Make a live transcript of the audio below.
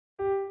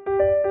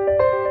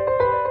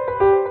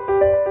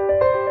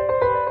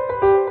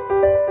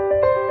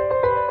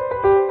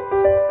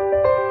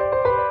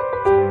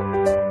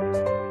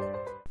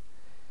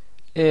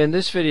In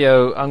this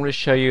video I'm going to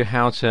show you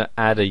how to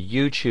add a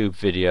YouTube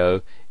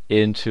video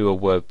into a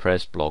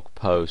WordPress blog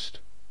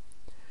post.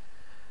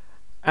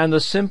 And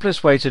the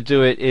simplest way to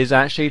do it is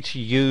actually to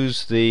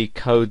use the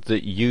code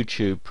that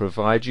YouTube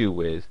provides you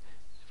with.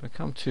 If I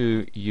come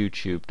to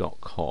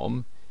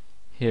youtube.com,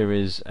 here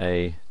is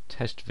a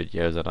test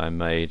video that I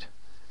made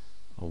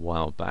a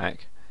while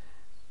back,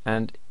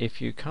 and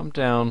if you come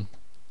down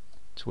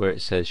to where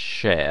it says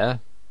share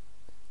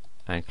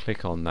and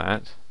click on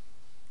that,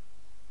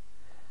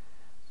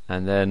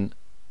 and then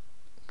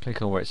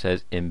click on where it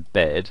says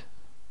embed,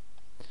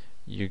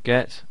 you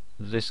get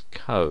this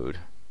code.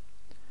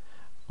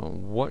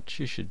 And what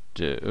you should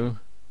do,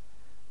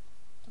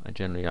 I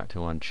generally like to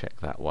uncheck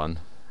that one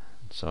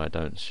so I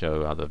don't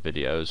show other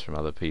videos from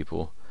other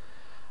people,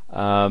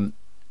 and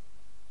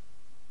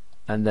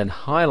then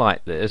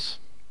highlight this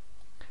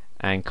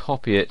and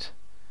copy it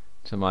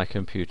to my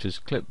computer's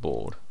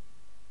clipboard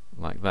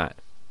like that.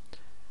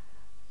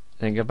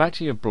 Then go back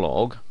to your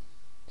blog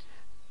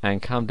and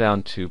come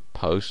down to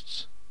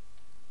posts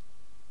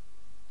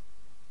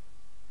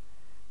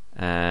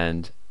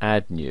and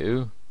add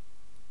new,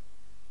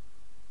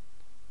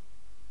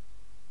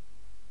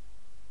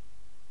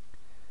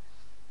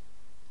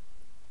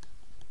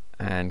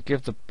 and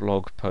give the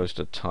blog post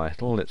a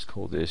title. Let's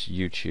call this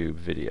YouTube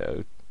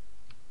video.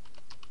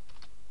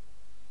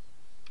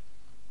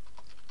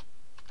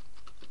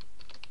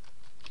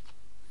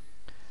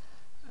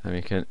 And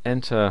we can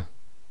enter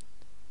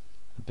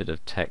a bit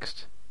of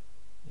text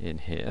in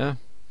here.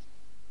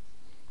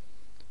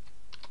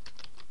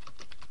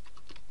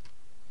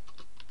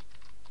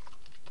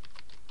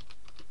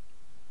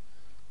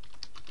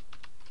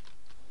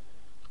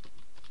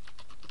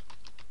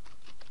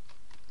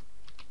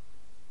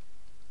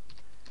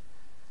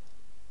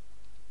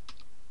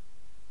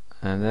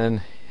 And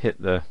then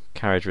hit the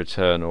carriage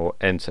return or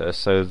enter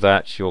so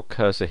that your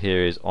cursor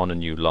here is on a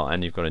new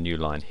line. You've got a new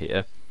line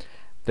here.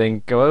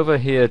 Then go over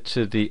here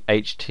to the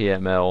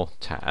HTML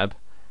tab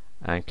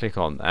and click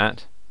on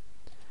that,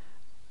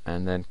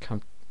 and then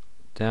come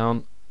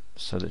down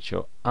so that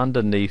you're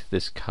underneath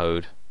this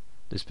code,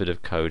 this bit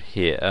of code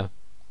here,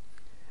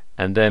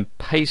 and then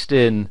paste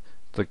in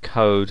the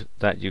code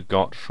that you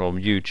got from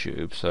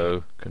YouTube.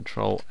 So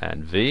Control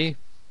and V,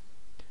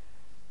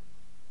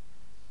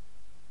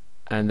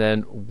 and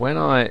then when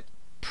I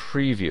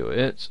preview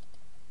it,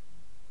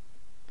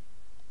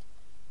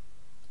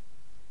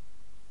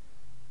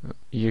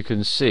 you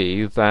can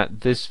see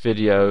that this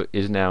video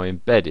is now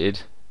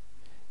embedded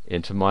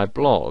into my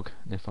blog.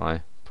 If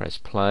I press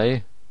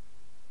play,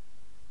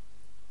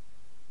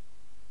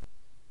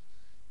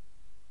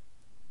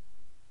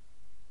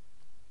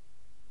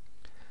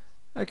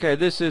 okay,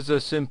 this is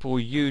a simple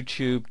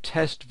YouTube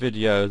test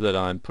video that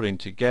I'm putting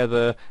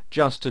together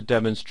just to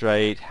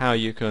demonstrate how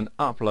you can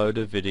upload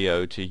a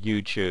video to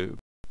YouTube.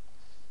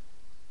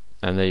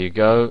 And there you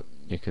go,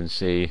 you can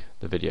see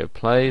the video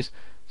plays.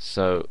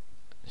 So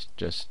let's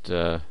just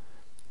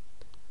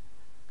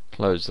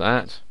close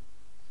that.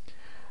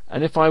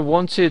 And if I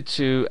wanted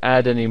to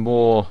add any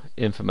more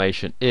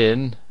information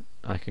in,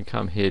 I can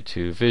come here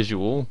to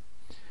visual,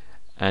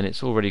 and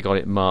it's already got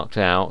it marked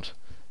out,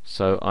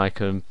 so I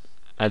can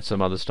add some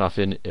other stuff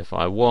in if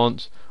I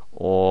want,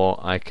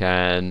 or I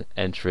can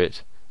enter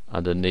it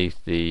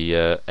underneath the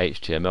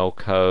HTML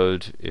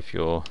code. If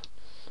you're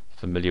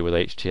familiar with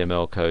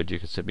HTML code, you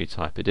can simply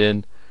type it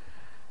in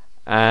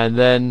and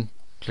then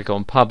click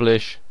on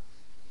publish.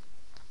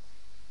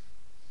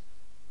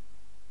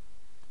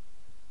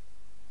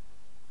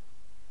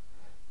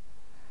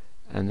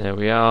 And there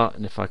we are.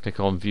 And if I click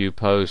on view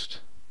post,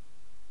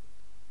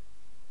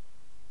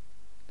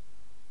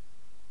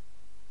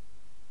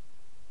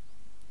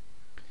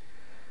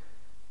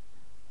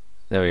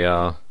 there we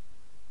are.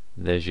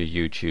 There's your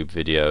YouTube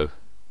video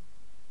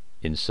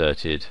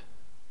inserted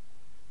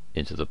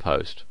into the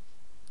post.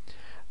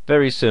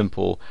 Very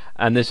simple,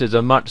 and this is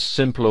a much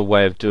simpler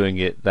way of doing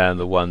it than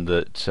the one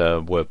that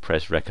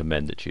WordPress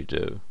recommend that you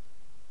do.